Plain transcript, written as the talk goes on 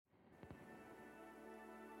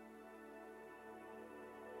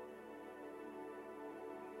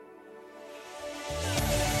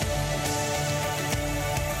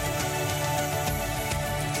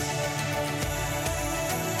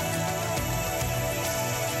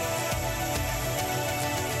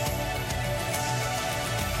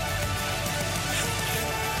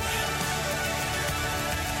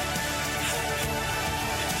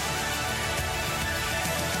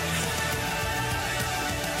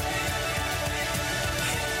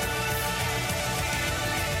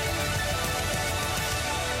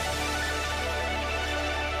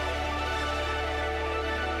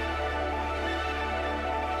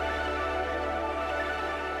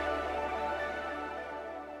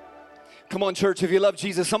Come on, church, if you love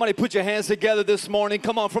Jesus, somebody put your hands together this morning.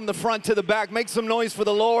 Come on, from the front to the back, make some noise for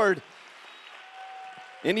the Lord.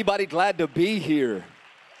 Anybody glad to be here?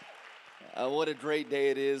 What a great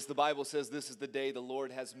day it is. The Bible says this is the day the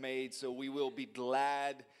Lord has made, so we will be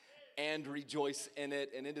glad and rejoice in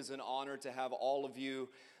it. And it is an honor to have all of you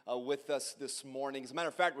with us this morning. As a matter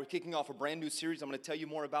of fact, we're kicking off a brand new series. I'm going to tell you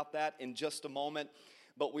more about that in just a moment.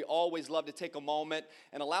 But we always love to take a moment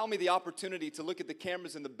and allow me the opportunity to look at the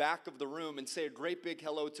cameras in the back of the room and say a great big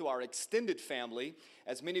hello to our extended family.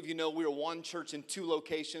 As many of you know, we are one church in two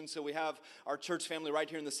locations. So we have our church family right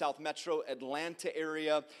here in the South Metro Atlanta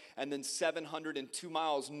area, and then 702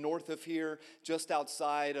 miles north of here, just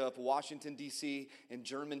outside of Washington, D.C., in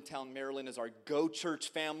Germantown, Maryland, is our Go Church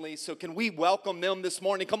family. So can we welcome them this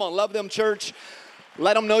morning? Come on, love them, church.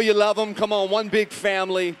 Let them know you love them. Come on, one big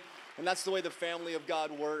family. And that's the way the family of God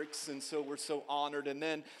works, and so we're so honored. And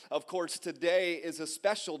then, of course, today is a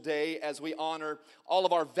special day as we honor all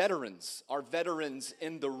of our veterans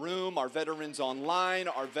in the room, our veterans online,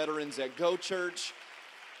 our veterans at Go Church.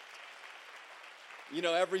 You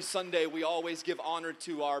know, every Sunday we always give honor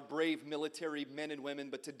to our brave military men and women,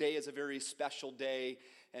 but today is a very special day.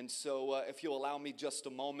 And so if you'll allow me just a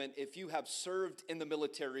moment, if you have served in the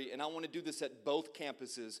military, and I want to do this at both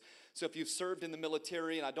campuses, so if you've served in the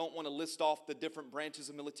military, and I don't want to list off the different branches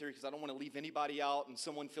of military because I don't want to leave anybody out and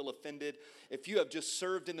someone feel offended. If you have just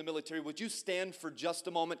served in the military, would you stand for just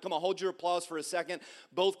a moment? Come on, hold your applause for a second.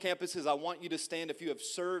 Both campuses, I want you to stand if you have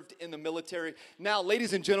served in the military. Now,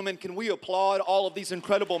 ladies and gentlemen, can we applaud all of these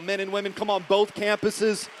incredible men and women? Come on, both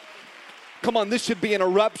campuses. Come on, this should be an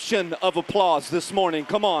eruption of applause this morning.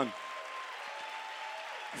 Come on.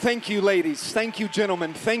 Thank you, ladies. Thank you,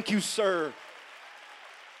 gentlemen. Thank you, sir.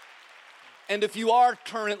 And if you are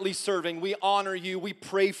currently serving, we honor you. We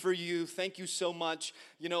pray for you. Thank you so much.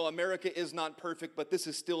 You know, America is not perfect, but this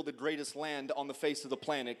is still the greatest land on the face of the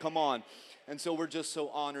planet. Come on. And so we're just so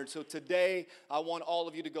honored. So today, I want all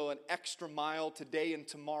of you to go an extra mile today and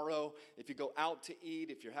tomorrow. If you go out to eat,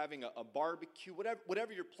 if you're having a barbecue,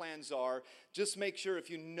 whatever your plans are, just make sure if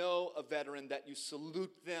you know a veteran that you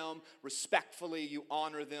salute them respectfully, you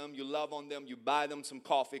honor them, you love on them, you buy them some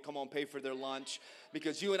coffee, come on, pay for their lunch.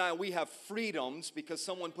 Because you and I, we have freedoms because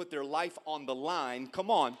someone put their life on the line. Come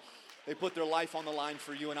on. They put their life on the line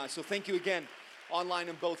for you and I. So thank you again, online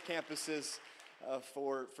in both campuses.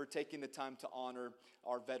 For taking the time to honor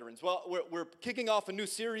our veterans. Well, we're kicking off a new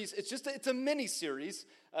series. It's a mini series.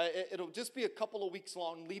 It'll just be a couple of weeks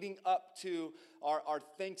long, leading up to our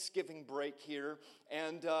Thanksgiving break here.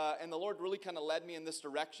 And the Lord really kind of led me in this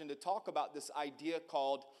direction to talk about this idea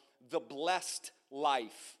called the blessed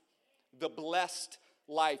life. The blessed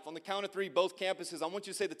life. On the count of three, both campuses, I want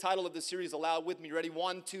you to say the title of the series aloud with me. Ready?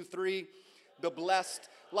 1, 2, 3. The blessed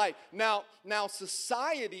life. Now,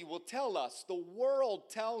 society will tell us, the world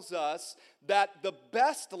tells us that the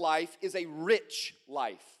best life is a rich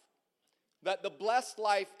life. That the blessed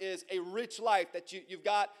life is a rich life, that you've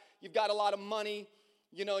got a lot of money,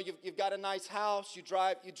 you know, you've got a nice house, you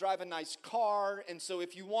drive a nice car, and so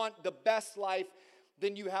if you want the best life,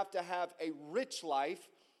 then you have to have a rich life.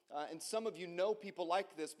 And some of you know people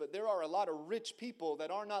like this, but there are a lot of rich people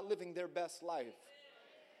that are not living their best life.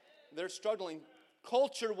 They're struggling.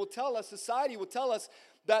 Culture will tell us, society will tell us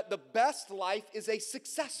that the best life is a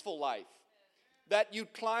successful life. That you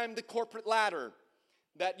climb the corporate ladder.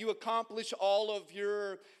 That you accomplish all of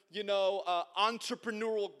your,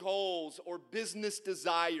 entrepreneurial goals or business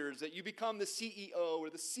desires. That you become the CEO or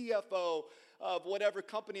the CFO of whatever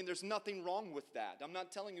company, and there's nothing wrong with that. I'm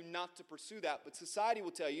not telling you not to pursue that, but society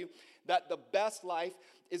will tell you that the best life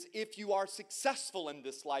is if you are successful in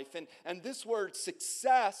this life. And this word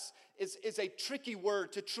success is a tricky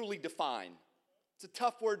word to truly define. It's a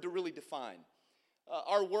tough word to really define.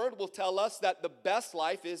 Our word will tell us that the best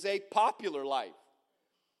life is a popular life.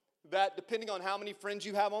 That depending on how many friends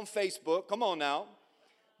you have on Facebook, come on now,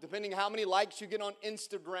 depending how many likes you get on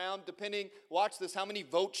Instagram, depending, watch this, how many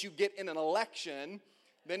votes you get in an election,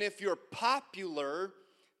 then if you're popular,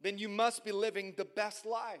 then you must be living the best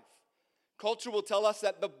life. Culture will tell us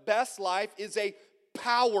that the best life is a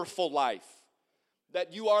powerful life.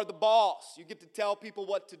 That you are the boss. You get to tell people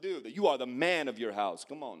what to do. That you are the man of your house.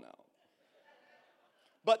 Come on now.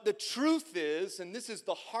 But the truth is, and this is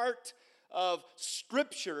the heart of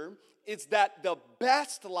Scripture, is that the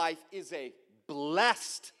best life is a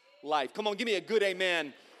blessed life. Come on, give me a good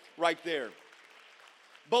amen right there.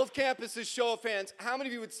 Both campuses, show of hands, how many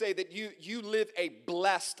of you would say that you live a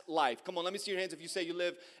blessed life? Come on, let me see your hands if you say you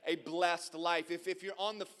live a blessed life. If you're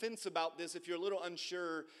on the fence about this, if you're a little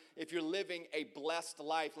unsure if you're living a blessed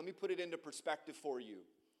life, let me put it into perspective for you.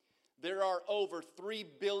 There are over 3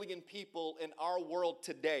 billion people in our world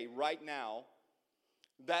today, right now,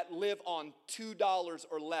 that live on $2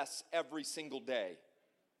 or less every single day.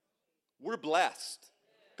 We're blessed.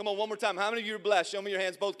 Come on, one more time. How many of you are blessed? Show me your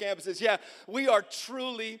hands, both campuses. Yeah, we are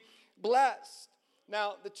truly blessed.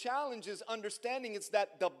 Now, the challenge is understanding is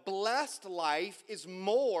that the blessed life is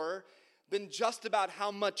more than just about how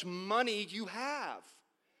much money you have.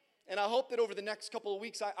 And I hope that over the next couple of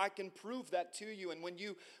weeks, I can prove that to you. And when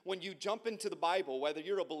you jump into the Bible, whether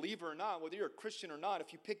you're a believer or not, whether you're a Christian or not,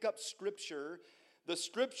 if you pick up Scripture, the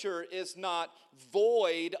Scripture is not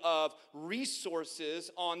void of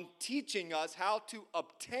resources on teaching us how to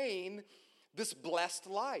obtain this blessed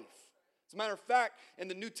life. As a matter of fact, in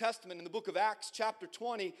the New Testament, in the book of Acts, chapter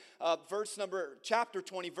 20, verse number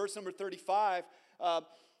 35,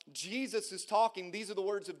 Jesus is talking. These are the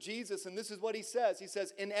words of Jesus, and this is what he says. He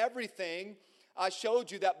says, "In everything I showed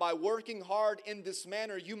you that by working hard in this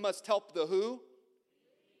manner, you must help the who?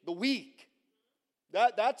 The weak."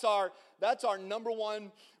 That's our number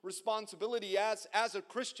one responsibility as a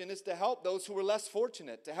Christian, is to help those who are less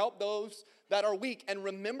fortunate, to help those that are weak. And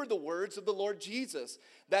remember the words of the Lord Jesus,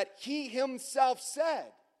 that he himself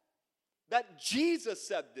said, that Jesus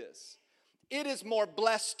said this: "It is more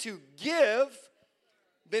blessed to give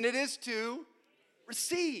than it is to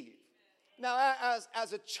receive." Now,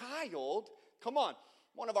 as a child, come on,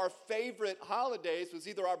 one of our favorite holidays was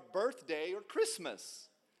either our birthday or Christmas.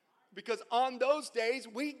 Because on those days,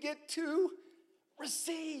 we get to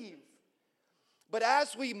receive. But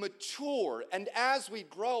as we mature and as we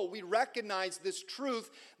grow, we recognize this truth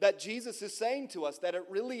that Jesus is saying to us, that it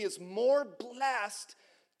really is more blessed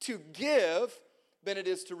to give than it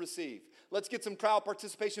is to receive. Let's get some crowd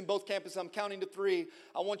participation, both campuses. I'm counting to 3.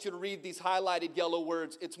 I want you to read these highlighted yellow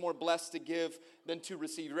words. It's more blessed to give than to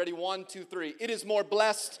receive. Ready? 1, 2, 3. It is more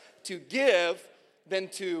blessed to give than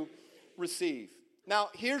to receive.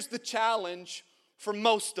 Now, here's the challenge for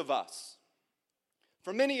most of us.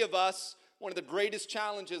 For many of us, one of the greatest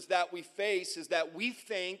challenges that we face is that we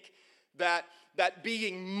think that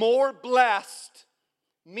being more blessed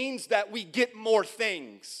means that we get more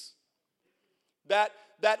things.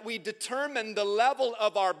 That we determine the level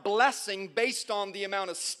of our blessing based on the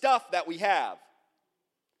amount of stuff that we have.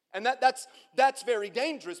 And that's very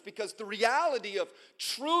dangerous, because the reality of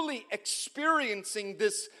truly experiencing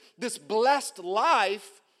this blessed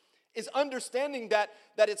life is understanding that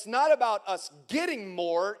it's not about us getting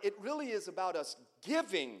more, it really is about us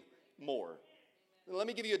giving more. Let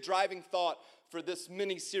me give you a driving thought for this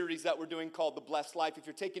mini-series that we're doing called The Blessed Life. If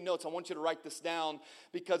you're taking notes, I want you to write this down,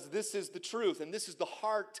 because this is the truth, and this is the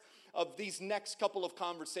heart of these next couple of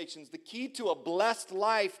conversations. The key to a blessed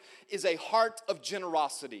life is a heart of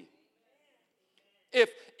generosity.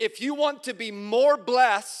 If you want to be more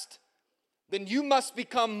blessed, then you must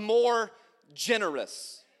become more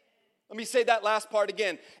generous. Let me say that last part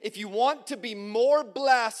again. If you want to be more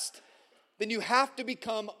blessed, then you have to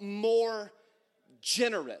become more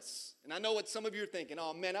generous. And I know what some of you are thinking.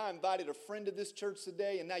 "Oh man, I invited a friend to this church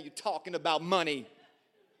today, and now you're talking about money."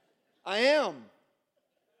 I am.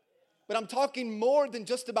 But I'm talking more than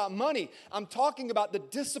just about money. I'm talking about the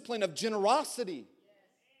discipline of generosity.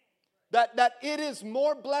 That it is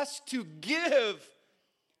more blessed to give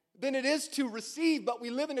than it is to receive. But we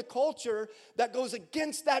live in a culture that goes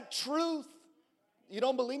against that truth. You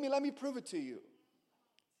don't believe me? Let me prove it to you.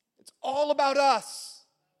 It's all about us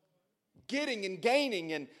getting and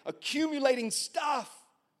gaining and accumulating stuff.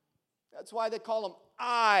 That's why they call them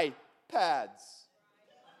iPads,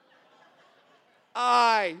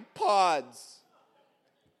 iPods.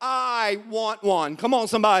 I want one. Come on,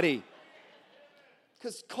 somebody.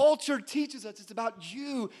 Because culture teaches us it's about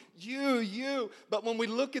you. But when we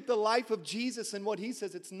look at the life of Jesus and what he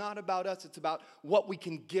says, it's not about us. It's about what we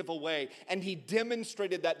can give away. And he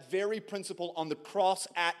demonstrated that very principle on the cross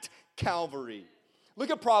at Calvary. Look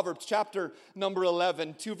at Proverbs chapter number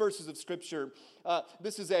 11, 2 verses of Scripture.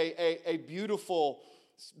 This is a beautiful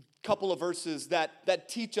couple of verses that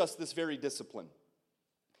teach us this very discipline.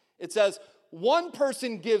 It says, "One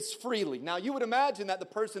person gives freely." Now, you would imagine that the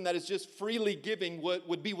person that is just freely giving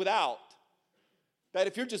would be without. That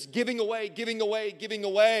if you're just giving away,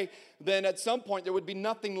 then at some point there would be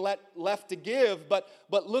nothing left to give. But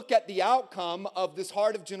look at the outcome of this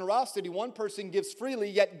heart of generosity. One person gives freely,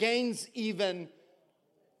 yet gains even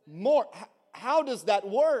more. How does that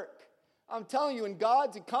work? I'm telling you, in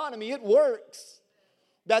God's economy, it works.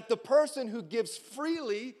 That the person who gives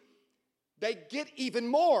freely, they get even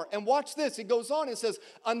more. And watch this. It goes on. It says,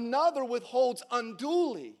 "Another withholds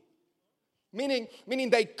unduly." Meaning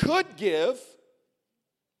they could give,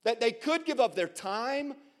 that they could give of their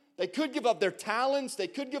time, They could give up their talents. They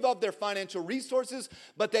could give up their financial resources,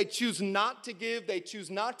 but they choose not to give. They choose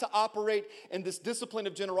not to operate in this discipline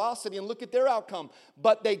of generosity, and look at their outcome.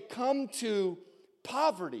 But they come to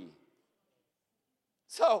poverty.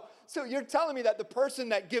 So you're telling me that the person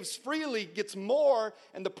that gives freely gets more,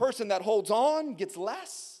 and the person that holds on gets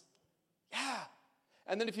less? Yeah.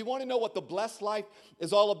 And then if you want to know what the blessed life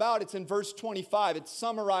is all about, it's in verse 25. It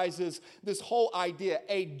summarizes this whole idea.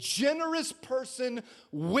 A generous person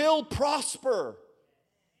will prosper,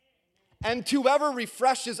 and whoever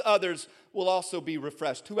refreshes others will also be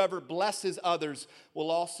refreshed. Whoever blesses others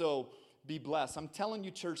will also be blessed. I'm telling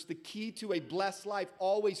you, church, the key to a blessed life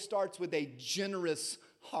always starts with a generous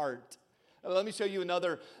heart. Let me show you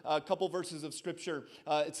another couple verses of Scripture.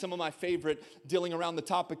 It's some of my favorite dealing around the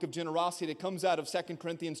topic of generosity. It comes out of 2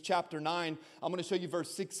 Corinthians chapter 9. I'm going to show you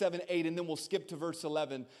verse 6, 7, 8, and then we'll skip to verse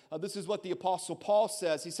 11. This is what the Apostle Paul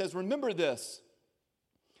says. He says, remember this.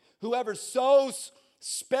 Whoever sows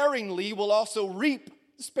sparingly will also reap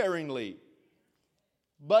sparingly.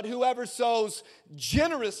 But whoever sows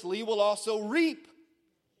generously will also reap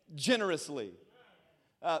generously.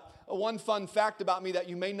 One fun fact about me that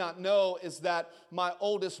you may not know is that my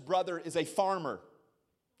oldest brother is a farmer.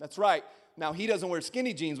 That's right. Now, he doesn't wear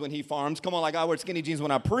skinny jeans when he farms. Come on, like I wear skinny jeans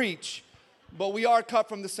when I preach. But we are cut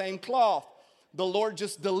from the same cloth. The Lord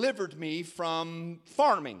just delivered me from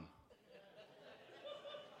farming.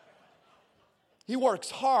 He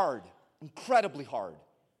works hard, incredibly hard.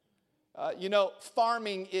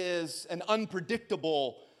 Farming is an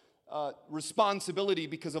unpredictable responsibility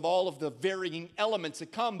because of all of the varying elements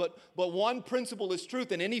that come. But one principle is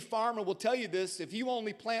truth, and any farmer will tell you this. If you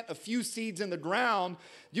only plant a few seeds in the ground,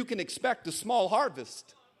 you can expect a small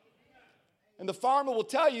harvest. And the farmer will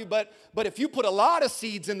tell you, but if you put a lot of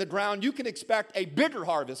seeds in the ground, you can expect a bigger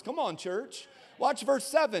harvest. Come on, church. Watch verse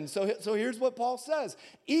 7. So here's what Paul says.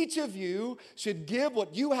 Each of you should give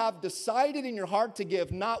what you have decided in your heart to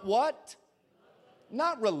give. Not what?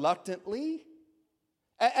 Not reluctantly.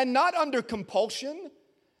 And not under compulsion.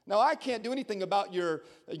 Now, I can't do anything about your,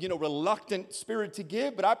 reluctant spirit to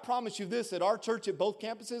give, but I promise you this, at our church at both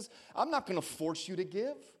campuses, I'm not going to force you to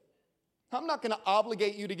give. I'm not going to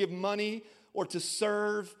obligate you to give money or to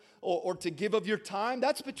serve or to give of your time.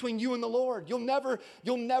 That's between you and the Lord. You'll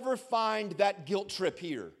never find that guilt trip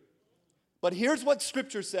here. But here's what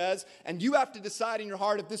Scripture says, and you have to decide in your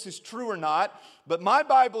heart if this is true or not. But my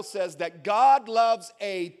Bible says that God loves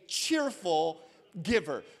a cheerful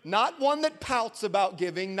giver, not one that pouts about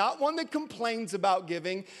giving, not one that complains about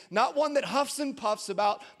giving, not one that huffs and puffs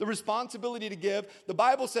about the responsibility to give. The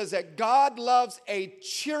Bible says that God loves a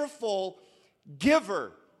cheerful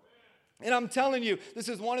giver. And I'm telling you, this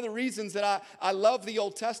is one of the reasons that I love the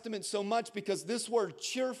Old Testament so much, because this word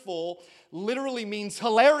cheerful literally means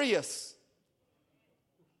hilarious.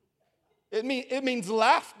 It means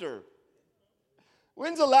laughter.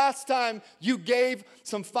 When's the last time you gave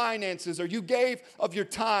some finances, or you gave of your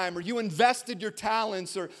time, or you invested your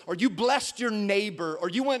talents, or you blessed your neighbor, or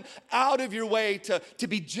you went out of your way to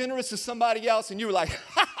be generous to somebody else, and you were like,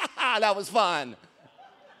 ha, that was fun.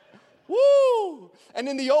 Woo! And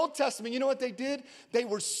in the Old Testament, you know what they did? They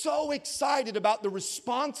were so excited about the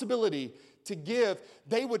responsibility to give,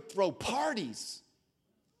 they would throw parties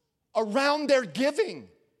around their giving.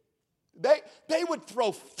 They would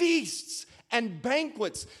throw feasts and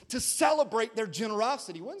banquets to celebrate their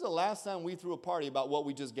generosity. When's the last time we threw a party about what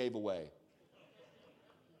we just gave away?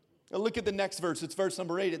 Now look at the next verse. It's verse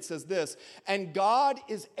number 8. It says this, and God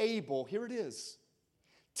is able, here it is,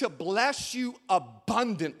 to bless you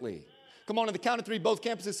abundantly. Come on, on the count of 3, both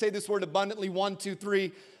campuses say this word abundantly. 1, 2,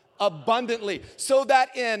 3, abundantly. So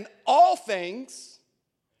that in all things,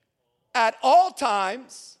 at all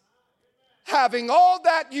times, having all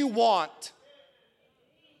that you want.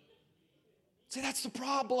 See, that's the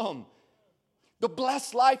problem. The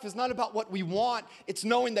blessed life is not about what we want. It's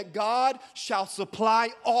knowing that God shall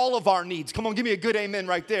supply all of our needs. Come on, give me a good amen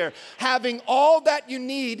right there. Having all that you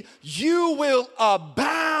need, you will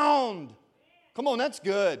abound. Come on, that's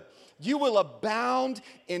good. You will abound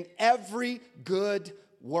in every good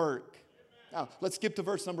work. Now, let's skip to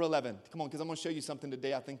verse number 11. Come on, because I'm going to show you something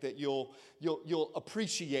today I think that you'll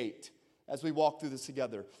appreciate as we walk through this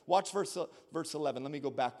together. Watch verse 11. Let me go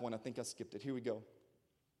back one. I think I skipped it. Here we go.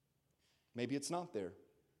 Maybe it's not there.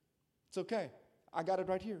 It's okay. I got it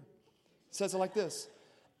right here. It says it like this.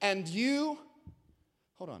 And you,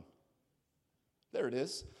 hold on. There it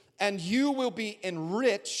is. And you will be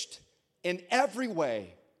enriched in every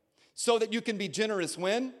way so that you can be generous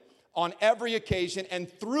when? On every occasion. And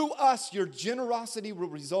through us, your generosity will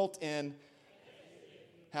result in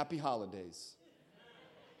happy holidays.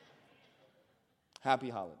 Happy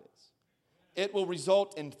holidays. It will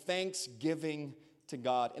result in thanksgiving to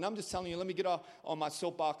God. And I'm just telling you, let me get off on my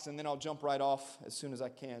soapbox and then I'll jump right off as soon as I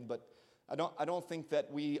can. But I don't think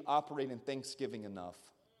that we operate in thanksgiving enough.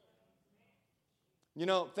 You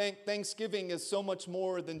know, Thanksgiving is so much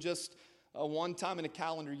more than just one time in a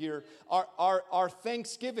calendar year. Our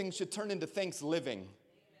Thanksgiving should turn into thanks-living.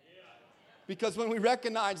 Because when we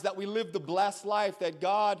recognize that we live the blessed life that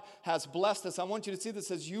God has blessed us, I want you to see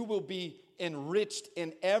this as you will be enriched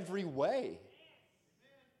in every way.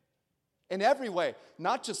 In every way,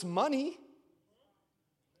 not just money.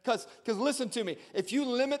 Because listen to me, if you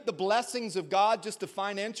limit the blessings of God just to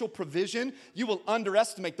financial provision, you will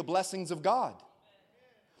underestimate the blessings of God.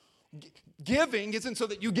 Giving isn't so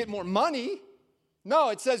that you get more money. No,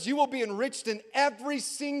 it says you will be enriched in every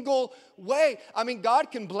single way. I mean, God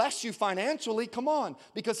can bless you financially, come on,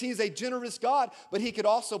 because He's a generous God, but He could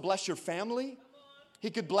also bless your family. He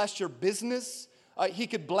could bless your business. He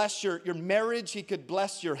could bless your marriage. He could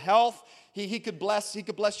bless your health. He could bless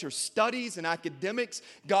your studies and academics.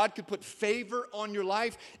 God could put favor on your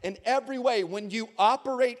life in every way. When you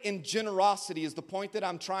operate in generosity is the point that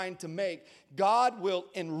I'm trying to make. God will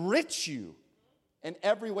enrich you in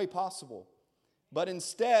every way possible. But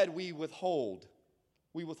instead, we withhold.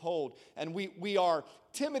 We withhold. And we are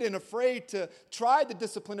timid and afraid to try the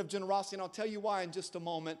discipline of generosity. And I'll tell you why in just a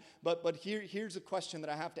moment. But here's a question that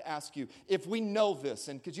I have to ask you. If we know this,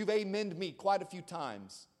 and because you've amened me quite a few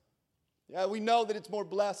times. Yeah, we know that it's more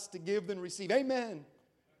blessed to give than receive. Amen.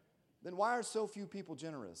 Then why are so few people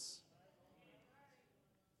generous?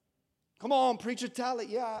 Come on, preacher, tell it.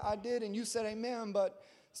 Yeah, I did, and you said amen. But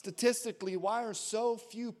statistically, why are so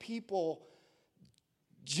few people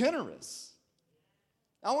generous?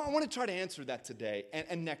 I want to try to answer that today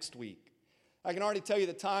and next week. I can already tell you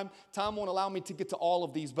that time won't allow me to get to all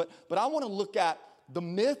of these, but I want to look at the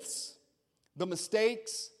myths, the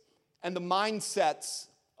mistakes, and the mindsets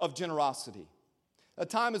of generosity.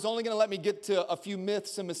 Time is only going to let me get to a few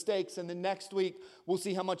myths and mistakes, and then next week we'll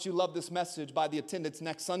see how much you love this message by the attendance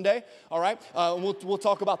next Sunday. All right, we'll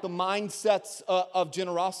talk about the mindsets of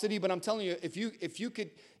generosity. But I'm telling you, if you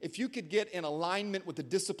could get in alignment with the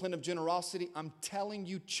discipline of generosity, I'm telling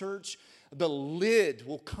you, church, the lid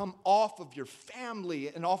will come off of your family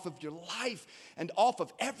and off of your life and off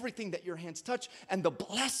of everything that your hands touch, and the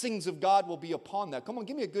blessings of God will be upon that. Come on,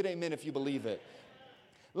 give me a good amen if you believe it.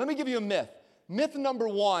 Let me give you a myth. Myth number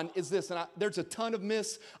one is this, and there's a ton of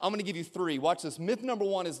myths. I'm going to give you three. Watch this. Myth number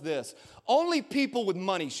one is this. Only people with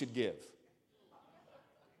money should give.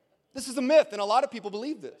 This is a myth, and a lot of people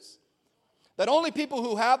believe this. That only people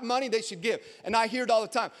who have money, they should give. And I hear it all the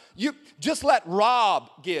time. You just let Rob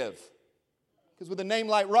give. Because with a name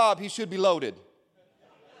like Rob, he should be loaded.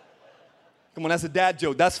 Come on, that's a dad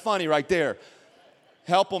joke. That's funny right there.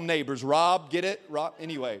 Help them, neighbors. Rob, get it? Rob,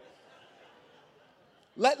 anyway.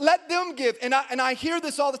 Let them give. And I hear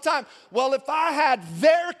this all the time. Well, if I had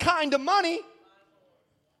their kind of money,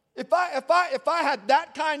 if I had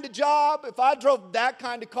that kind of job, if I drove that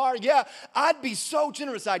kind of car, yeah, I'd be so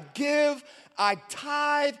generous. I'd give, I'd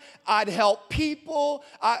tithe, I'd help people.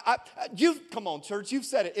 Come on, church, you've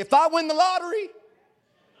said it. If I win the lottery,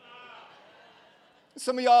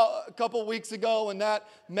 some of y'all a couple weeks ago when that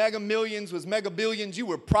Mega Millions was Mega Billions, you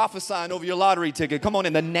were prophesying over your lottery ticket. Come on,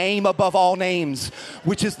 in the name above all names,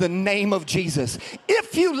 which is the name of Jesus.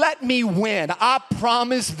 If you let me win, I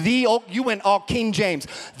promise thee, oh, you went all King James,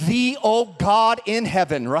 thee, oh God in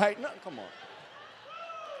heaven, right? No, come on.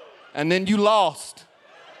 And then you lost.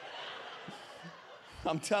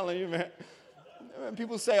 I'm telling you, man.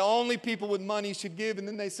 People say only people with money should give, and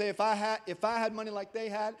then they say if I had money like they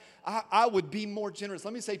had, I would be more generous.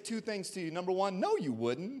 Let me say two things to you. Number one, no, you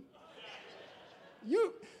wouldn't.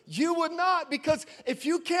 You would not, because if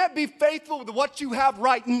you can't be faithful with what you have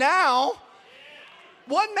right now,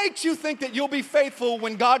 what makes you think that you'll be faithful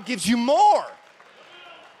when God gives you more?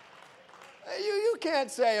 You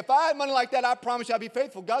can't say, if I had money like that, I promise you I'd be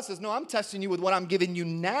faithful. God says, no, I'm testing you with what I'm giving you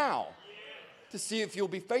now, to see if you'll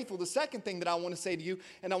be faithful. The second thing that I want to say to you,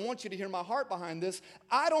 and I want you to hear my heart behind this,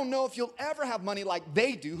 I don't know if you'll ever have money like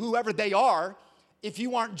they do, whoever they are, if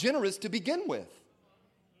you aren't generous to begin with.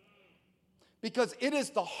 Because it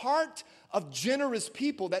is the heart of generous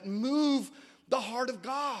people that move the heart of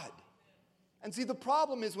God. And see, the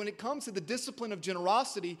problem is when it comes to the discipline of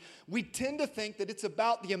generosity, we tend to think that it's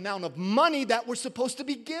about the amount of money that we're supposed to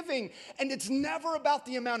be giving. And it's never about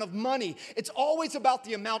the amount of money. It's always about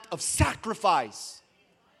the amount of sacrifice.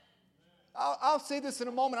 I'll say this in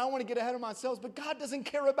a moment. I don't want to get ahead of myself, but God doesn't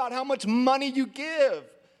care about how much money you give.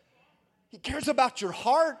 He cares about your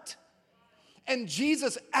heart. And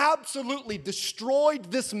Jesus absolutely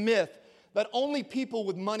destroyed this myth that only people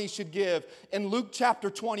with money should give in Luke chapter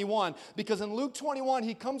 21. Because in Luke 21,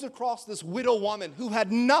 he comes across this widow woman who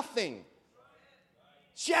had nothing.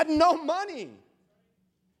 She had no money.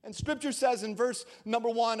 And Scripture says in verse number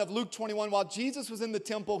 1 of Luke 21, while Jesus was in the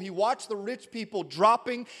temple, he watched the rich people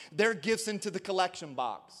dropping their gifts into the collection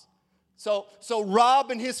box. So Rob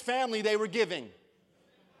and his family, they were giving.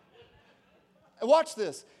 And watch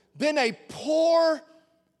this. Then a poor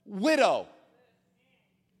widow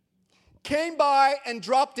came by and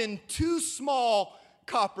dropped in 2 small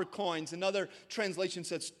copper coins. Another translation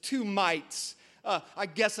says 2 mites. I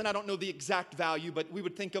guess, and I don't know the exact value, but we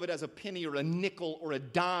would think of it as a penny or a nickel or a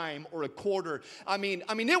dime or a quarter. I mean,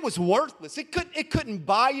 it was worthless. It couldn't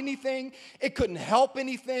buy anything. It couldn't help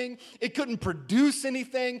anything. It couldn't produce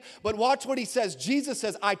anything. But watch what he says. Jesus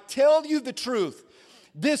says, I tell you the truth.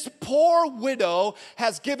 This poor widow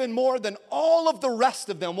has given more than all of the rest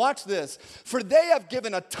of them. Watch this. For they have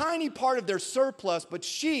given a tiny part of their surplus, but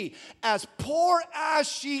she, as poor as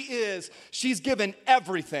she is, she's given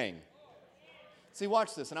everything. See,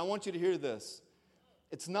 watch this, and I want you to hear this.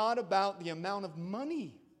 It's not about the amount of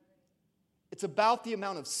money. It's about the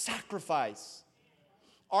amount of sacrifice.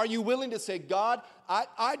 Are you willing to say, God,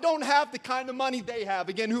 I don't have the kind of money they have,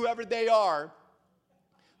 again, whoever they are,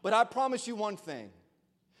 but I promise you one thing,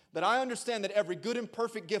 that I understand that every good and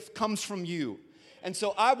perfect gift comes from you. And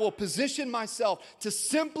so I will position myself to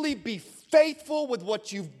simply be faithful with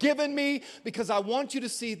what you've given me, because I want you to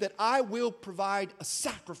see that I will provide a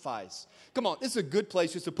sacrifice. Come on, this is a good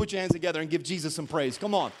place just to put your hands together and give Jesus some praise.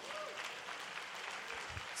 Come on.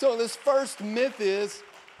 So this first myth is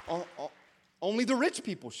only the rich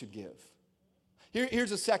people should give.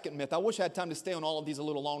 Here's a second myth. I wish I had time to stay on all of these a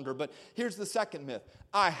little longer, but here's the second myth.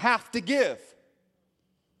 I have to give.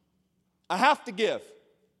 I have to give.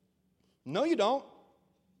 No, you don't.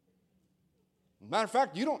 Matter of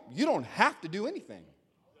fact, you don't have to do anything.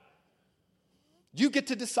 You get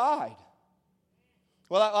to decide.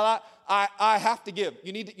 Well, I have to give.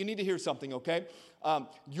 You need to hear something, okay?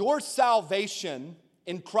 Your salvation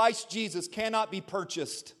in Christ Jesus cannot be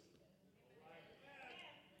purchased.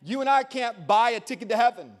 You and I can't buy a ticket to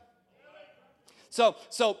heaven.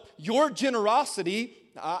 So your generosity,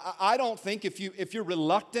 I don't think if you're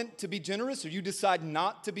reluctant to be generous, or you decide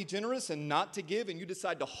not to be generous and not to give, and you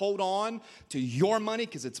decide to hold on to your money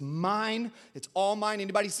because it's mine, it's all mine.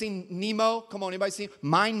 Anybody seen Nemo? Come on, anybody seen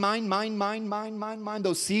mine?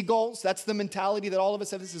 Those seagulls, that's the mentality that all of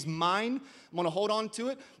us have. This is mine. I'm going to hold on to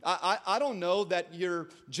it. I don't know that your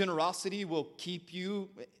generosity will keep you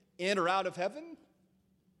in or out of heaven.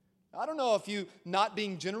 I don't know if you not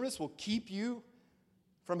being generous will keep you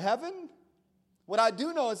from heaven. What I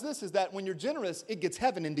do know is this, is that when you're generous, it gets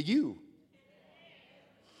heaven into you.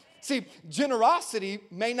 See, generosity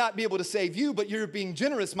may not be able to save you, but your being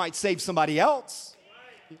generous might save somebody else.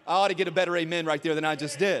 I ought to get a better amen right there than I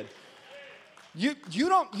just did. You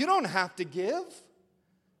don't have to give.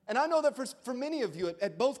 And I know that for many of you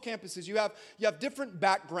at both campuses, you have different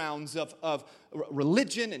backgrounds of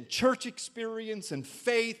religion and church experience and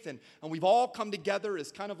faith, and we've all come together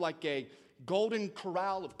as kind of like a golden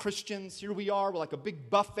corral of Christians. Here we are, we're like a big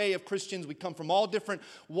buffet of Christians. We come from all different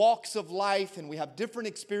walks of life, and we have different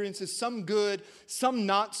experiences, some good, some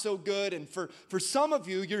not so good. And for some of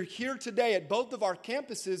you, you're here today at both of our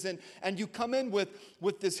campuses, and you come in with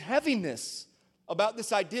this heaviness about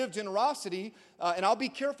this idea of generosity. And I'll be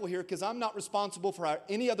careful here because I'm not responsible for how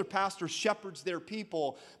any other pastor shepherds their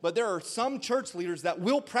people, but there are some church leaders that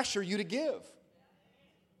will pressure you to give.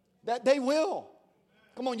 That they will.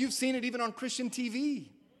 Come on, you've seen it even on Christian TV.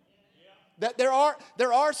 That there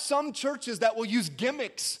are some churches that will use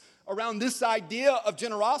gimmicks around this idea of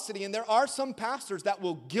generosity, and there are some pastors that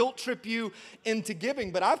will guilt trip you into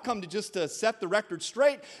giving. But I've come to just to set the record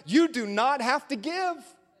straight. You do not have to give.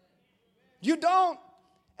 You don't.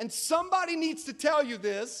 And somebody needs to tell you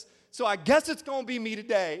this, so I guess it's going to be me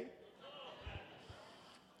today.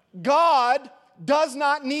 God does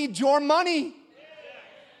not need your money.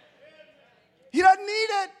 He doesn't need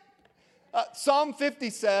it. Psalm 50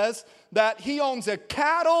 says that he owns a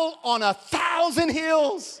cattle on 1,000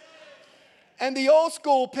 hills. And the old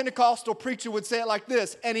school Pentecostal preacher would say it like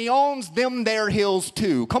this, and he owns them their hills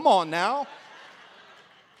too. Come on now.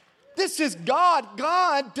 This is God.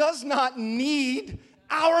 God does not need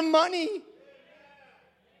our money.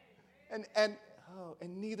 And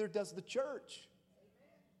neither does the church.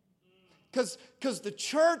 Because the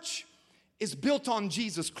church is built on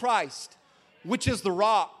Jesus Christ, which is the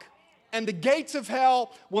rock, and the gates of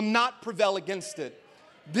hell will not prevail against it.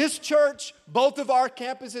 This church, both of our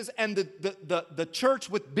campuses, and the church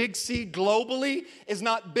with big C globally is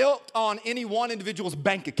not built on any one individual's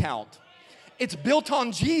bank account. It's built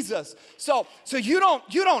on Jesus. So you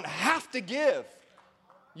don't have to give.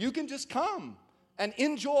 You can just come and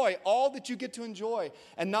enjoy all that you get to enjoy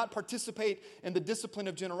and not participate in the discipline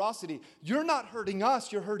of generosity. You're not hurting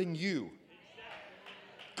us, you're hurting you.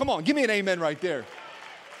 Come on, give me an amen right there.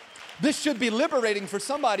 This should be liberating for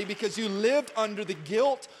somebody because you lived under the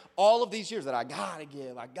guilt all of these years that I gotta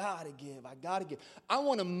give. I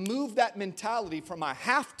want to move that mentality from I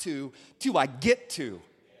have to I get to.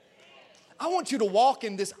 I want you to walk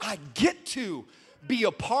in this I get to be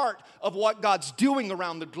a part of what God's doing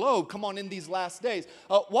around the globe. Come on, in these last days.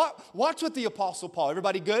 Watch what the Apostle Paul,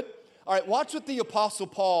 everybody good? All right, watch what the Apostle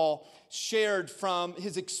Paul shared from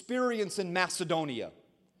his experience in Macedonia.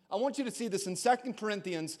 I want you to see this in 2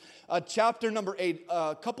 Corinthians chapter number 8,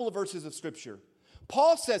 a couple of verses of Scripture.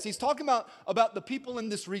 Paul says, he's talking about the people in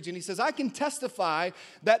this region. He says, I can testify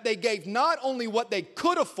that they gave not only what they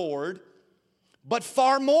could afford, but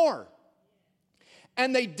far more.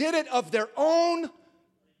 And they did it of their own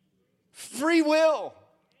free will.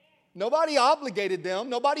 Nobody obligated them.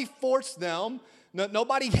 Nobody forced them.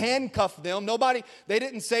 Nobody handcuffed them. They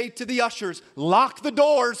didn't say to the ushers, lock the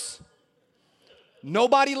doors.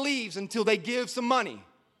 Nobody leaves until they give some money.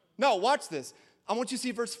 No, watch this. I want you to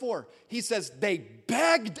see verse 4. He says, they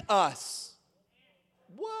begged us.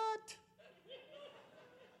 What?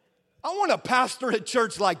 I want to pastor a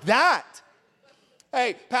church like that.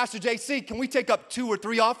 Hey, Pastor JC, can we take up 2 or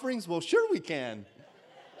 3 offerings? Well, sure we can.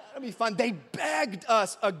 That'll be fun. They begged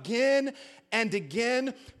us again and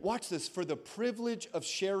again. Watch this. For the privilege of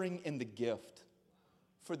sharing in the gift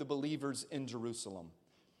for the believers in Jerusalem.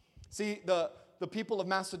 See, the people of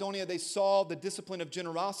Macedonia, they saw the discipline of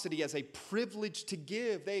generosity as a privilege to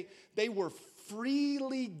give. They were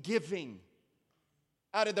freely giving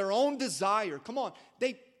out of their own desire. Come on,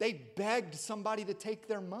 they begged somebody to take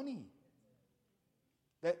their money.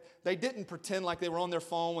 They didn't pretend like they were on their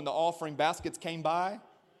phone when the offering baskets came by.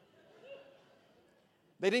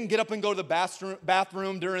 They didn't get up and go to the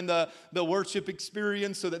bathroom during the worship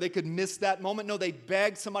experience so that they could miss that moment. No, they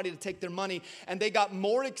begged somebody to take their money, and they got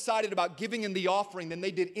more excited about giving in the offering than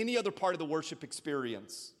they did any other part of the worship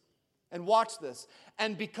experience. And watch this.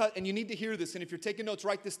 And you need to hear this, and if you're taking notes,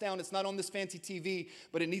 write this down. It's not on this fancy TV,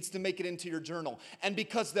 but it needs to make it into your journal. And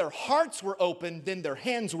because their hearts were open, then their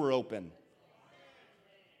hands were open.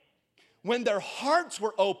 When their hearts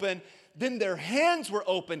were open, then their hands were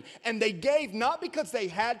open, and they gave not because they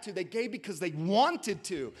had to, they gave because they wanted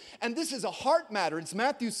to. And this is a heart matter. It's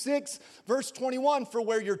Matthew 6, verse 21, for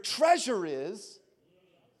where your treasure is,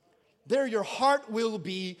 there your heart will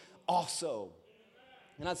be also.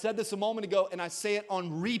 And I said this a moment ago, and I say it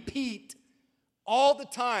on repeat all the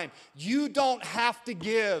time. You don't have to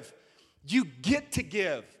give. You get to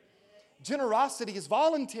give. Generosity is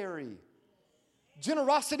voluntary.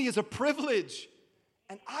 Generosity is a privilege.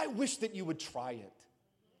 And I wish that you would try it.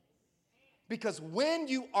 Because when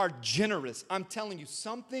you are generous, I'm telling you,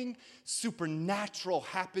 something supernatural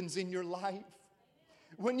happens in your life.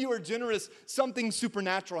 When you are generous, something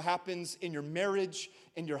supernatural happens in your marriage,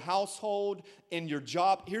 in your household, in your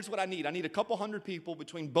job. Here's what I need. I need a couple hundred people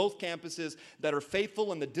between both campuses that are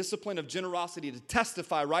faithful in the discipline of generosity to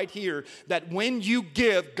testify right here that when you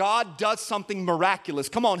give, God does something miraculous.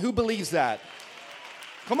 Come on, who believes that?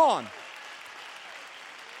 Come on.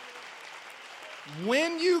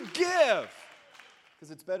 When you give,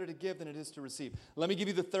 because it's better to give than it is to receive. Let me give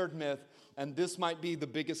you the third myth, and this might be the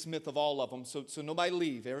biggest myth of all of them. So nobody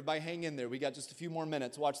leave. Everybody hang in there. We got just a few more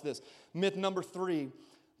minutes. Watch this. Myth number 3,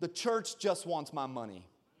 the church just wants my money.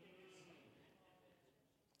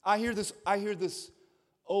 I hear this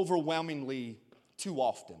overwhelmingly too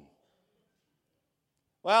often.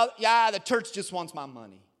 Well, yeah, the church just wants my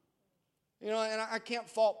money. You know, and I can't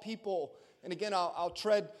fault people. And again, I'll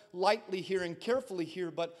tread lightly here and carefully here,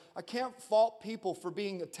 but I can't fault people for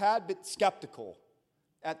being a tad bit skeptical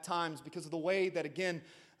at times because of the way that, again,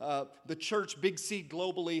 the church, Big C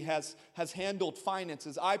globally, has handled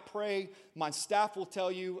finances. I pray, my staff will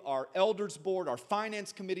tell you, our elders board, our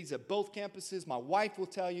finance committees at both campuses, my wife will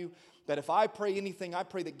tell you that if I pray anything, I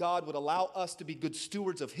pray that God would allow us to be good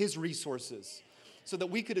stewards of His resources, so that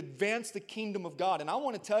we could advance the kingdom of God. And I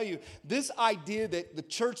want to tell you, this idea that the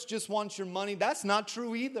church just wants your money, that's not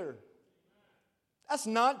true either. That's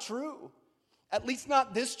not true. At least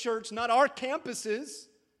not this church, not our campuses.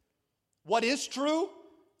 What is true?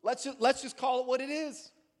 Let's just call it what it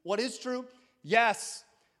is. What is true? Yes,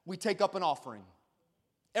 we take up an offering.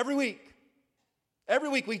 Every week. Every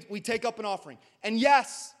week we take up an offering. And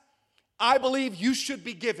yes, I believe you should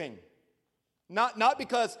be giving. Not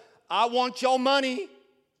because I want your money,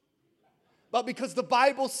 but because the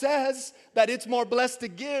Bible says that it's more blessed to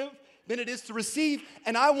give than it is to receive.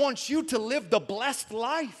 And I want you to live the blessed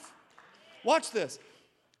life. Watch this.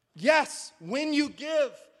 Yes, when you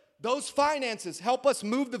give, those finances help us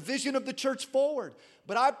move the vision of the church forward.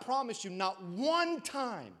 But I promise you, not one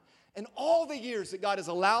time in all the years that God has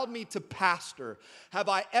allowed me to pastor have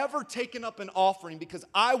I ever taken up an offering because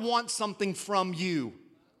I want something from you.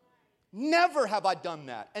 Never have I done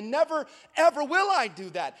that, and never, ever will I do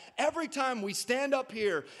that. Every time we stand up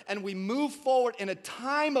here and we move forward in a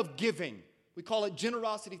time of giving, we call it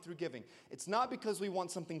generosity through giving. It's not because we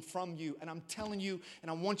want something from you, and I'm telling you,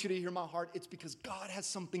 and I want you to hear my heart, it's because God has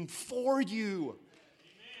something for you.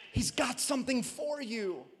 He's got something for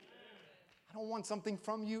you. I don't want something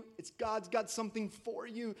from you. It's God's got something for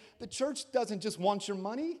you. The church doesn't just want your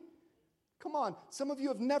money. Come on, some of you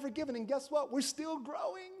have never given, and guess what? We're still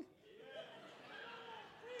growing.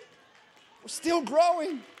 We're still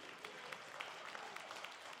growing.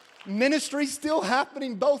 Ministry still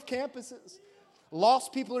happening, both campuses.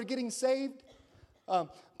 Lost people are getting saved.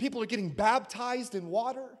 People are getting baptized in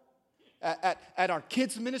water. At our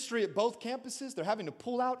kids' ministry at both campuses, they're having to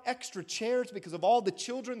pull out extra chairs because of all the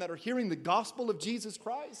children that are hearing the gospel of Jesus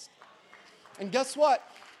Christ. And guess what?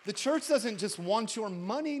 The church doesn't just want your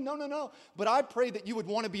money. No. But I pray that you would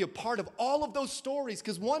want to be a part of all of those stories,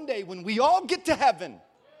 because one day when we all get to heaven,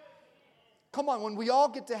 come on, when we all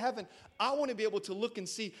get to heaven, I want to be able to look and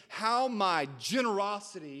see how my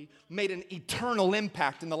generosity made an eternal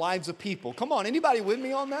impact in the lives of people. Come on, anybody with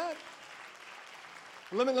me on that?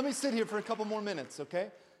 Let me sit here for a couple more minutes,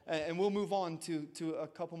 okay? And we'll move on to a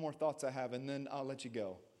couple more thoughts I have, and then I'll let you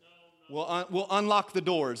go. We'll unlock the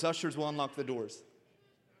doors. Ushers will unlock the doors.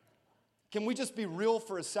 Can we just be real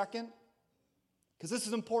for a second? Because this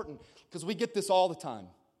is important, because we get this all the time.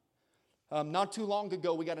 Not too long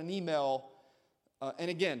ago, we got an email.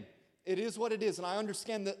 And again, it is what it is, and I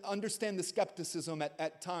understand the skepticism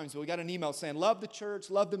at times. But we got an email saying, love the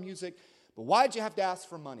church, love the music, but why'd you have to ask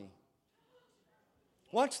for money?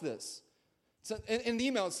 Watch this. So in the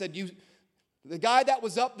email it said, the guy that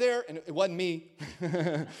was up there, and it wasn't me,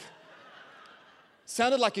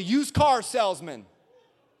 sounded like a used car salesman.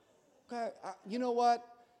 Okay, you know what?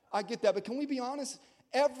 I get that, but can we be honest?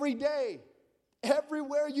 Every day,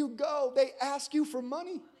 everywhere you go, they ask you for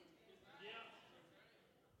money.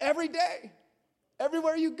 Every day,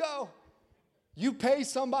 everywhere you go, you pay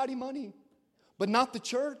somebody money, but not the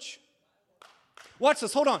church. Watch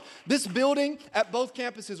this, hold on. This building at both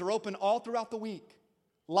campuses are open all throughout the week.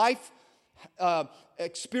 Life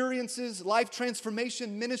experiences, life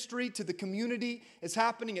transformation ministry to the community is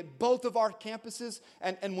happening at both of our campuses.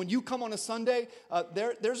 And when you come on a Sunday,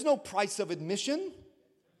 there's no price of admission.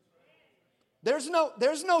 There's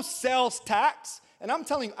no sales tax. And I'm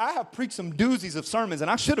telling you, I have preached some doozies of sermons,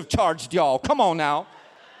 and I should have charged y'all. Come on now.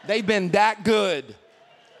 They've been that good.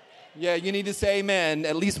 Yeah, you need to say amen,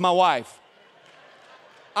 at least my wife.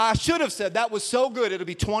 I should have said that was so good, it'll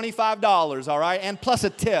be $25, all right, and plus a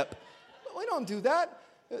tip. But we don't do that.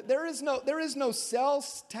 There is no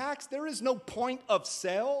sales tax. There is no point of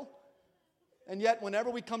sale. And yet,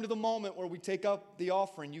 whenever we come to the moment where we take up the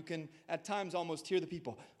offering, you can at times almost hear the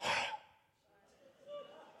people,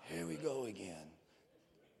 here we go again.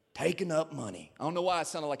 Taking up money. I don't know why I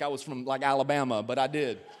sounded like I was from Alabama, but I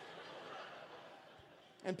did.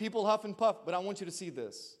 And people huff and puff, but I want you to see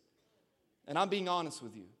this. And I'm being honest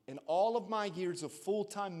with you. In all of my years of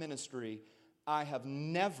full-time ministry, I have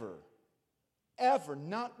never, ever,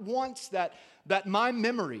 not once that my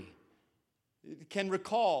memory can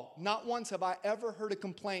recall, not once have I ever heard a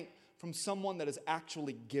complaint from someone that is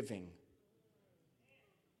actually giving.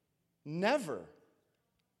 Never.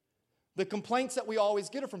 The complaints that we always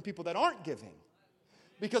get are from people that aren't giving.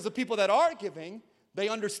 Because the people that are giving, they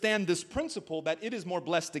understand this principle that it is more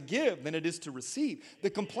blessed to give than it is to receive. The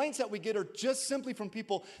complaints that we get are just simply from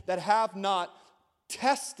people that have not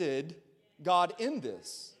tested God in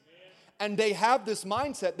this. And they have this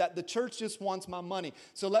mindset that the church just wants my money.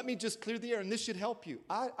 So let me just clear the air, and this should help you.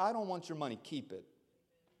 I don't want your money. Keep it.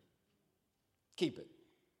 Keep it.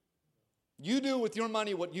 You do with your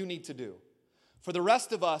money what you need to do. For the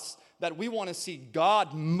rest of us, that we want to see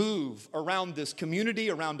God move around this community,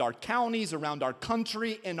 around our counties, around our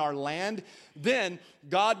country, in our land, then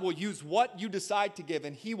God will use what you decide to give,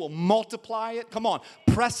 and He will multiply it. Come on.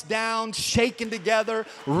 Pressed down, shaken together,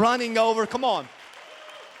 running over. Come on.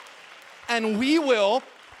 And we will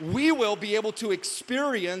be able to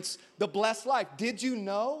experience the blessed life. Did you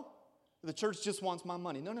know? The church just wants my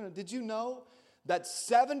money. No. Did you know that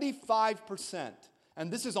 75%, and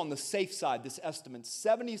this is on the safe side, this estimate,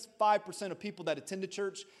 75% of people that attend a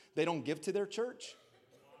church, they don't give to their church?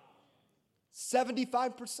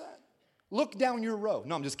 75%. Look down your row.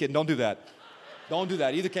 No, I'm just kidding. Don't do that. Don't do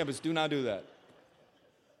that. Either campus, do not do that.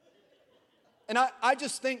 And I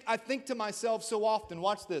think to myself so often,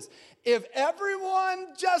 watch this. If everyone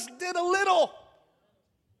just did a little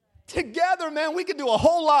together, man, we could do a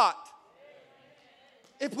whole lot.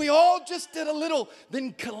 If we all just did a little,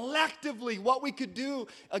 then collectively what we could do,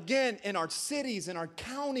 again, in our cities, in our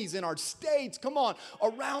counties, in our states, come on,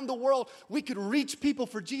 around the world, we could reach people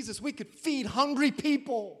for Jesus. We could feed hungry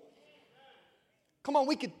people. Come on,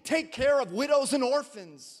 we could take care of widows and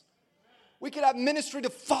orphans. We could have ministry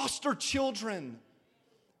to foster children.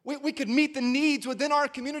 We could meet the needs within our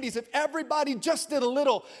communities. If everybody just did a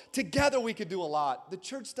little, together we could do a lot. The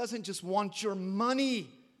church doesn't just want your money.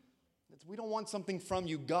 We don't want something from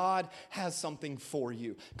you. God has something for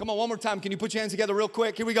you. Come on, one more time. Can you put your hands together real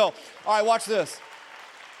quick? Here we go. All right, watch this.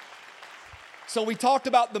 So we talked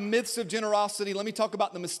about the myths of generosity. Let me talk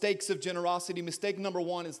about the mistakes of generosity. Mistake number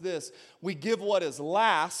one is this. We give what is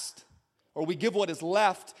last, or we give what is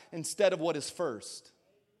left instead of what is first.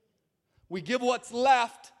 We give what's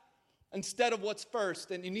left instead of what's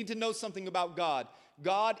first. And you need to know something about God.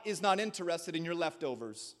 God is not interested in your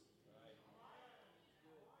leftovers.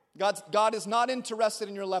 God is not interested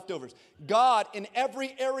in your leftovers. God, in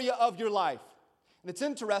every area of your life. And it's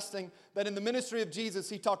interesting that in the ministry of Jesus,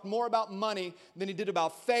 he talked more about money than he did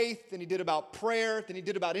about faith, than he did about prayer, than he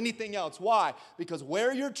did about anything else. Why? Because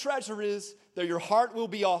where your treasure is, there your heart will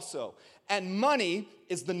be also. And money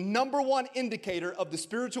is the number one indicator of the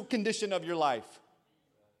spiritual condition of your life.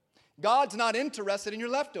 God's not interested in your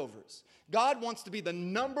leftovers. God wants to be the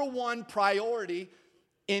number one priority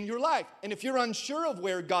in your life. And if you're unsure of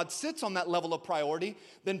where God sits on that level of priority,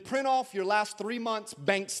 then print off your last 3 months'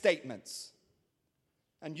 bank statements.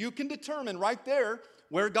 And you can determine right there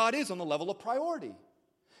where God is on the level of priority.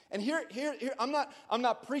 And here, I'm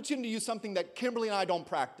not preaching to you something that Kimberly and I don't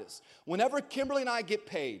practice. Whenever Kimberly and I get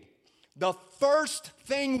paid, the first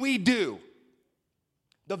thing we do,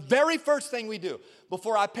 the very first thing we do,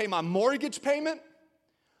 before I pay my mortgage payment,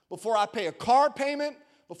 before I pay a car payment,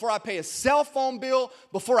 before I pay a cell phone bill,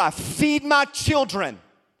 before I feed my children,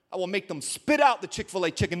 I will make them spit out the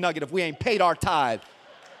Chick-fil-A chicken nugget if we ain't paid our tithe.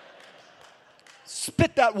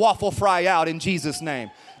 Spit that waffle fry out in Jesus'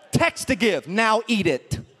 name. Text to give, now eat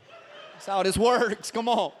it. That's how this works, come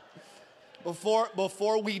on.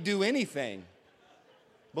 Before we do anything,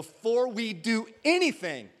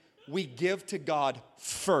 we give to God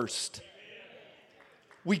first.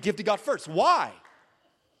 We give to God first. Why?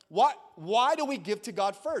 Why do we give to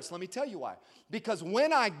God first? Let me tell you why. Because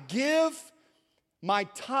when I give my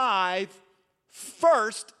tithe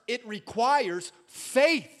first, it requires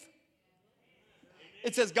faith.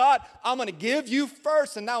 It says, God, I'm going to give you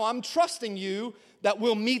first, and now I'm trusting you that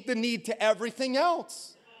we'll meet the need to everything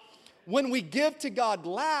else. When we give to God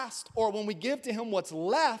last, or when we give to him what's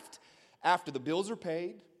left, after the bills are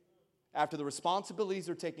paid, after the responsibilities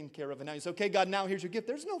are taken care of, and now you say, okay, God, now here's your gift.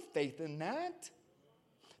 There's no faith in that.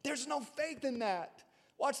 There's no faith in that.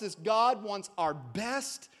 Watch this. God wants our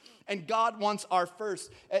best, and God wants our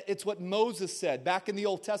first. It's what Moses said back in the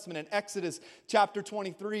Old Testament in Exodus chapter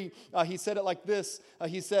 23. He said it like this.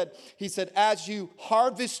 He said, as you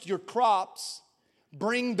harvest your crops,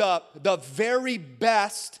 bring the very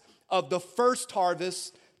best of the first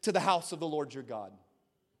harvest to the house of the Lord your God.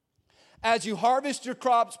 As you harvest your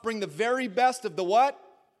crops, bring the very best of the what?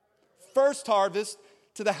 First harvest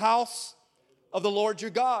to the house of the Lord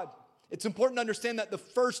your God. It's important to understand that the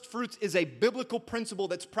first fruits is a biblical principle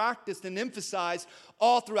that's practiced and emphasized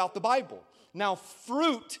all throughout the Bible. Now,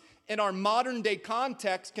 fruit in our modern day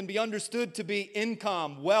context can be understood to be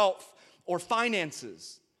income, wealth, or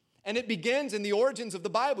finances. And it begins in the origins of the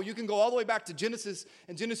Bible. You can go all the way back to Genesis,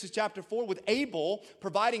 in Genesis chapter 4, with Abel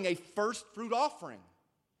providing a first fruit offering.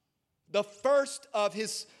 The first of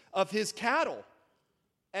his cattle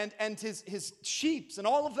and his sheep and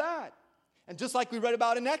all of that. And just like we read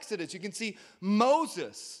about in Exodus, you can see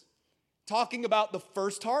Moses talking about the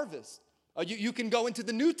first harvest. You can go into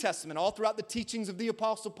the New Testament, all throughout the teachings of the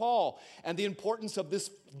Apostle Paul, and the importance of this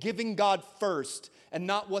giving God first and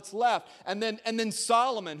not what's left. And then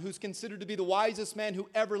Solomon, who's considered to be the wisest man who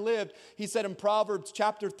ever lived, he said in Proverbs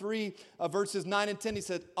chapter 3, verses 9 and 10, he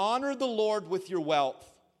said, honor the Lord with your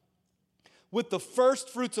wealth, with the first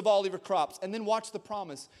fruits of all of your crops. And then watch the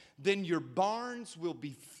promise. Then your barns will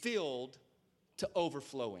be filled to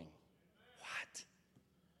overflowing. What?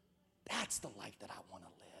 That's the life that I want to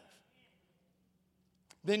live.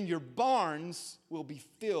 Then your barns will be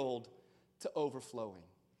filled to overflowing.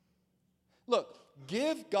 Look,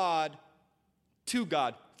 give to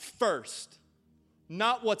God first,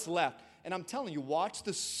 not what's left. And I'm telling you, watch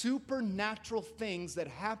the supernatural things that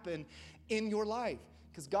happen in your life.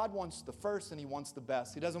 Because God wants the first and He wants the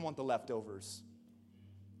best. He doesn't want the leftovers.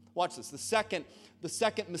 Watch this. The second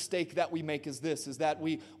mistake that we make is this, is that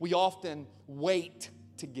we often wait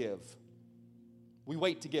to give. We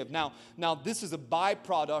wait to give. Now this is a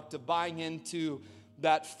byproduct of buying into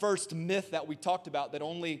that first myth that we talked about, that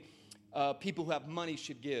only people who have money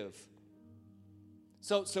should give.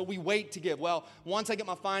 So we wait to give. Well, once I get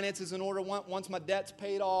my finances in order, once my debt's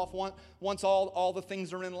paid off, once all the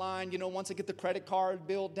things are in line, once I get the credit card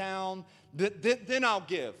bill down, then I'll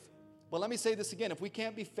give. But let me say this again. If we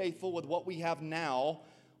can't be faithful with what we have now,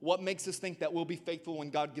 what makes us think that we'll be faithful when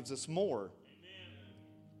God gives us more?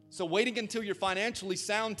 So waiting until you're financially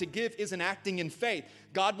sound to give isn't acting in faith.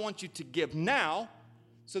 God wants you to give now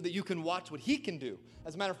so that you can watch what He can do.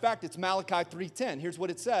 As a matter of fact, it's Malachi 3:10. Here's what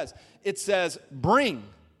it says. It says, bring.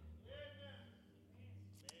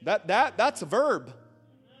 That's a verb.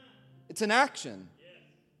 It's an action.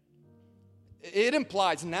 It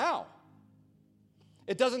implies now.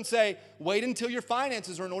 It doesn't say, wait until your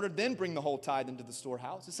finances are in order, then bring the whole tithe into the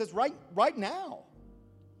storehouse. It says, right now.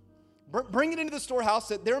 Bring it into the storehouse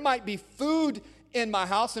that there might be food in my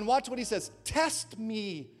house. And watch what He says. Test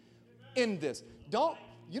me in this.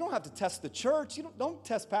 You don't have to test the church. Don't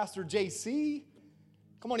test Pastor JC.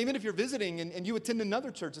 Come on, even if you're visiting and you attend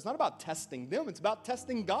another church, it's not about testing them. It's about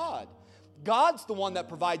testing God. God's the one that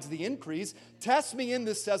provides the increase. Test me in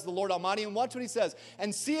this, says the Lord Almighty. And watch what He says.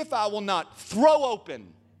 And see if I will not throw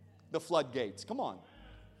open the floodgates. Come on.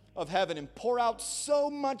 Of heaven and pour out so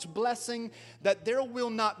much blessing that there will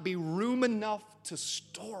not be room enough to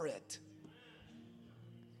store it.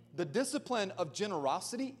 The discipline of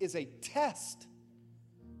generosity is a test.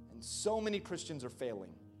 And so many Christians are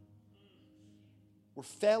failing. We're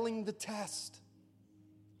failing the test.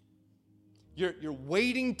 You're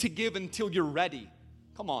waiting to give until you're ready.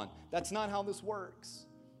 Come on, that's not how this works.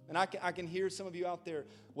 And I can hear some of you out there,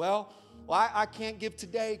 well, I can't give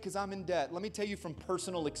today because I'm in debt. Let me tell you from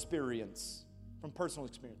personal experience.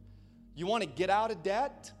 You want to get out of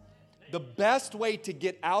debt? The best way to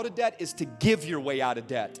get out of debt is to give your way out of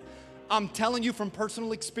debt. I'm telling you from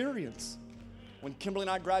personal experience. When Kimberly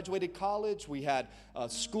and I graduated college, we had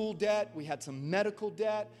school debt, we had some medical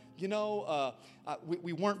debt.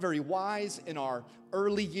 We weren't very wise in our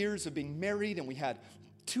early years of being married, and we had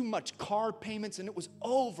too much car payments, and it was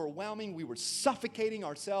overwhelming. We were suffocating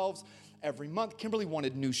ourselves every month. Kimberly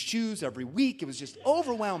wanted new shoes every week. It was just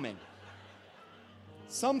overwhelming.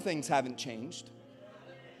 Some things haven't changed.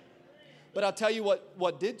 But I'll tell you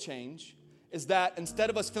what did change is that instead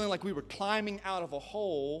of us feeling like we were climbing out of a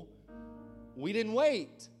hole, we didn't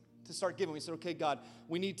wait to start giving. We said, okay, God,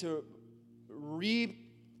 we need to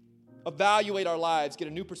evaluate our lives, get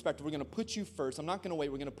a new perspective. We're going to put you first. I'm not going to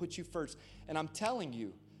wait. We're going to put you first. And I'm telling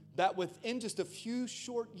you that within just a few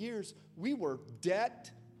short years, we were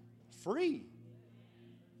debt-free.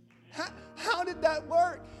 How did that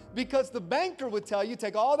work? Because the banker would tell you,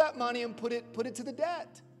 take all that money and put it to the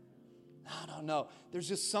debt. No. There's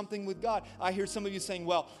just something with God. I hear some of you saying,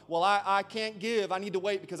 well, I can't give. I need to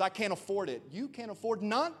wait because I can't afford it. You can't afford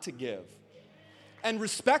not to give. And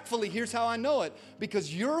respectfully, here's how I know it.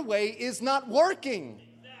 Because your way is not working.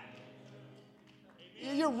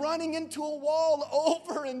 You're running into a wall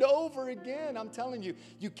over and over again. I'm telling you,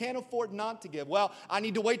 you can't afford not to give. Well, I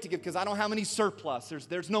need to wait to give because I don't have any surplus.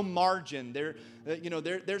 There's no margin.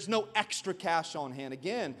 There's no extra cash on hand.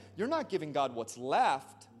 Again, you're not giving God what's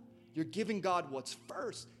left. You're giving God what's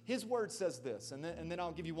first. His word says this, and then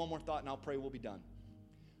I'll give you one more thought and I'll pray we'll be done.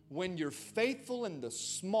 When you're faithful in the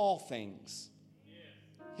small things,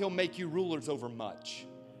 He'll make you rulers over much.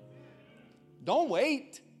 Don't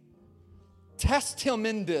wait. Test Him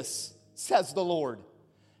in this, says the Lord,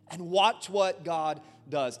 and watch what God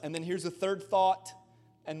does. And then here's the third thought,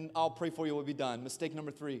 and I'll pray for you, we'll be done. Mistake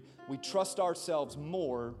number 3, we trust ourselves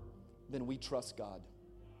more than we trust God.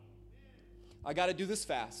 I got to do this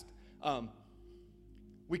fast.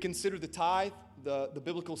 We consider the tithe, the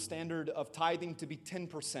biblical standard of tithing, to be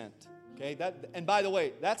 10%. Okay, and by the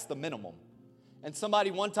way, that's the minimum. And somebody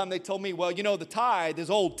one time, they told me, well, the tithe is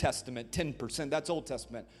Old Testament, 10%, that's Old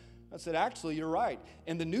Testament. I said, actually, you're right.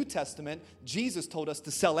 In the New Testament, Jesus told us to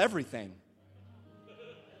sell everything.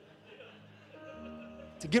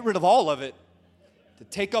 To get rid of all of it. To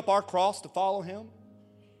take up our cross to follow Him.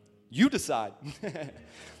 You decide.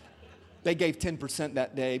 They gave 10%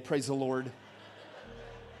 that day, praise the Lord.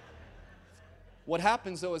 What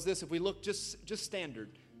happens, though, is this. If we look just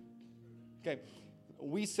standard. Okay,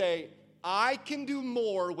 we say, I can do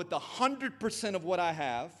more with 100% of what I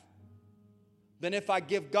have than if I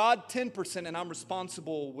give God 10% and I'm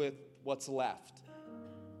responsible with what's left.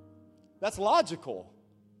 That's logical.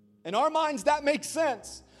 In our minds, that makes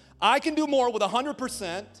sense. I can do more with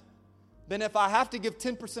 100% than if I have to give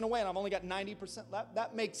 10% away and I've only got 90%.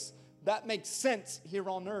 That makes sense here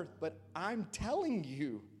on earth. But I'm telling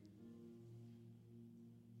you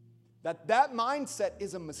that mindset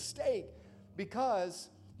is a mistake, because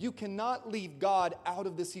you cannot leave God out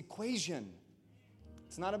of this equation.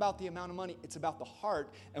 It's not about the amount of money, it's about the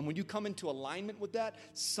heart. And when you come into alignment with that,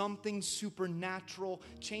 something supernatural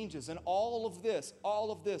changes. And all of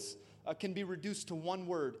this can be reduced to one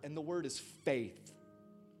word, and the word is faith.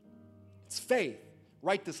 It's faith.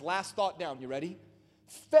 Write this last thought down. You ready?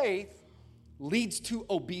 Faith leads to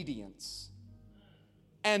obedience,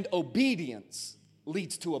 and obedience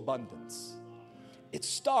leads to abundance. It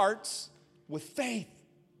starts with faith.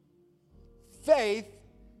 Faith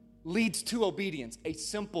leads to obedience. A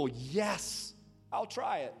simple yes. I'll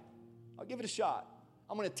try it. I'll give it a shot.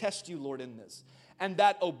 I'm going to test you, Lord, in this. And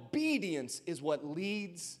that obedience is what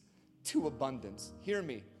leads to abundance. Hear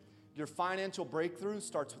me. Your financial breakthrough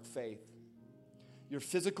starts with faith. Your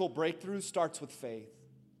physical breakthrough starts with faith.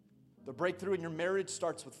 The breakthrough in your marriage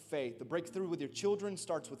starts with faith. The breakthrough with your children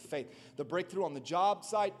starts with faith. The breakthrough on the job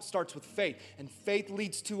site starts with faith. And faith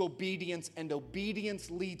leads to obedience, and obedience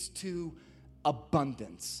leads to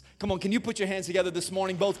abundance. Come on, can you put your hands together this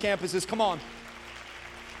morning, both campuses? Come on.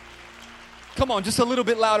 Come on, just a little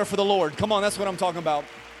bit louder for the Lord. Come on, that's what I'm talking about.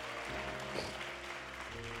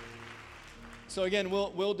 So again,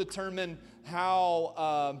 we'll determine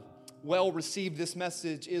how well received this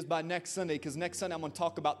message is by next Sunday, because next Sunday I'm going to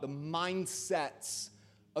talk about the mindsets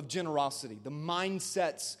of generosity. The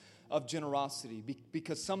mindsets of generosity.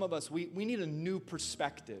 Because some of us, we need a new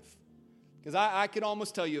perspective. Because I could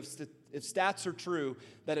almost tell you, if stats are true,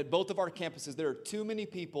 that at both of our campuses, there are too many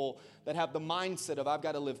people that have the mindset of, I've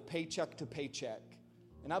got to live paycheck to paycheck.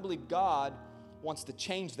 And I believe God wants to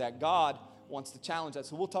change that. God wants to challenge that.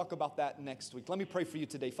 So we'll talk about that next week. Let me pray for you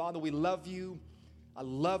today. Father, we love you. I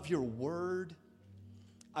love your word.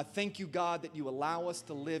 I thank you, God, that you allow us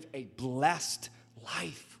to live a blessed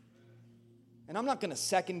life. And I'm not going to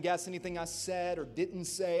second guess anything I said or didn't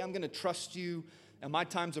say. I'm going to trust you in my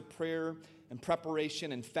times of prayer and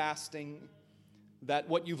preparation and fasting, that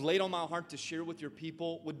what you've laid on my heart to share with your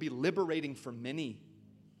people would be liberating for many.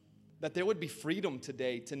 That there would be freedom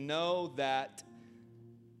today to know that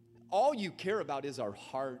all you care about is our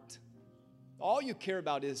heart. All you care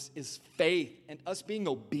about is faith and us being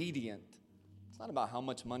obedient. It's not about how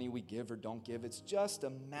much money we give or don't give. It's just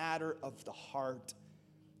a matter of the heart.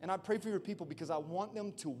 And I pray for your people because I want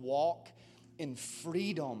them to walk in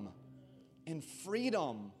freedom. In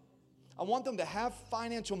freedom. I want them to have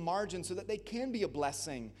financial margin so that they can be a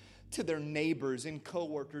blessing to their neighbors and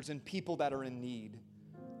coworkers and people that are in need.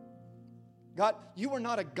 God, you are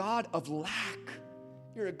not a God of lack.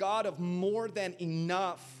 You're a God of more than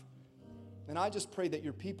enough. And I just pray that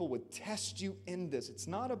your people would test you in this. It's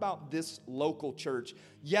not about this local church.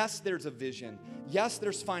 Yes, there's a vision. Yes,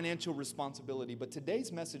 there's financial responsibility. But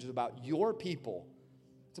today's message is about your people.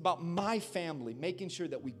 It's about my family, making sure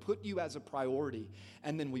that we put you as a priority.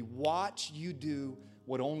 And then we watch you do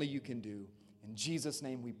what only you can do. In Jesus'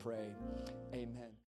 name we pray. Amen.